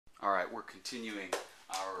Alright, we're continuing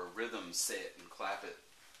our rhythm, say it and clap it.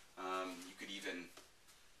 You could even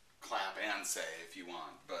clap and say if you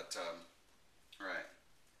want, but alright,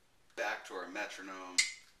 back to our metronome,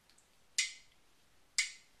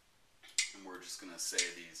 and we're just going to say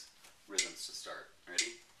these rhythms to start.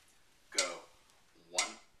 Ready? Go. 1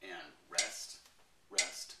 and rest,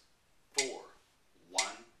 rest, 4. 1,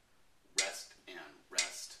 rest and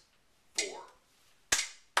rest, 4.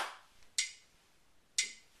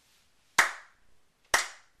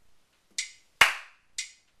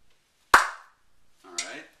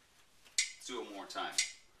 Alright, let's do it one more time.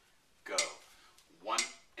 Go. 1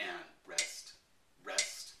 and rest,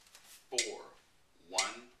 rest, 4. 1,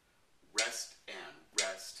 rest and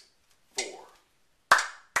rest, 4.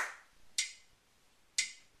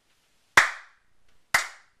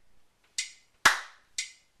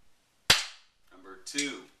 Number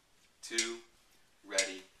 2. 2,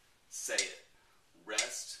 ready, say it.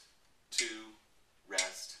 Rest, 2,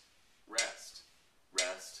 rest, rest,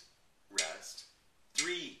 rest, rest,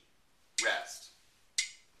 3, rest.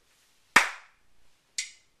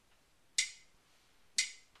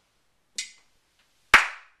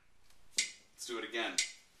 Let's do it again.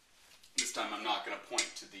 This time I'm not going to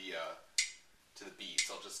point to the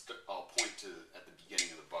beats. I'll point to at the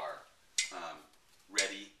beginning of the bar.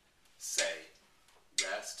 Ready, say,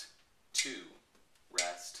 rest, 2,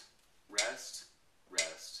 rest, rest,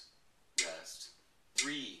 rest, rest,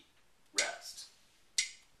 3, rest.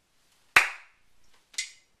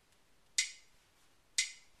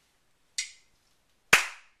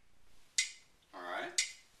 Alright,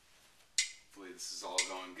 hopefully this is all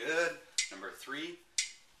going good. Number 3,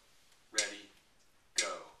 ready,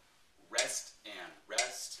 go. Rest and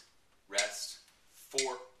rest, rest, 4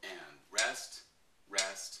 and rest,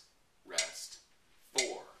 rest, rest, 4.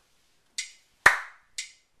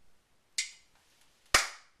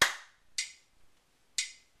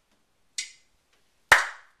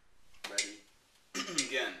 Ready?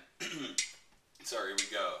 Again. Sorry, here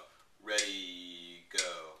we go. Ready,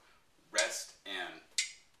 go. Rest and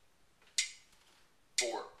 4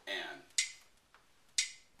 and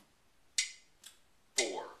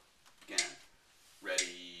 4. Again.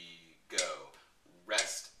 Ready, go.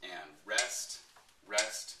 Rest and rest,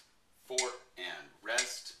 rest, 4 and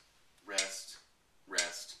rest, rest,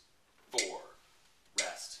 rest, 4.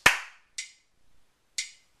 Rest.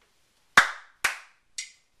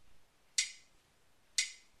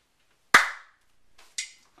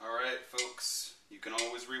 Alright, folks, you can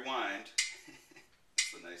always rewind.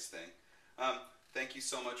 That's the nice thing. Thank you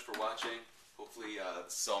so much for watching. Hopefully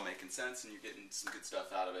this is all making sense and you're getting some good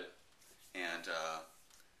stuff out of it. And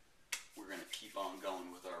we're going to keep on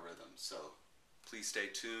going with our rhythm. So please stay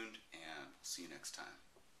tuned and we'll see you next time.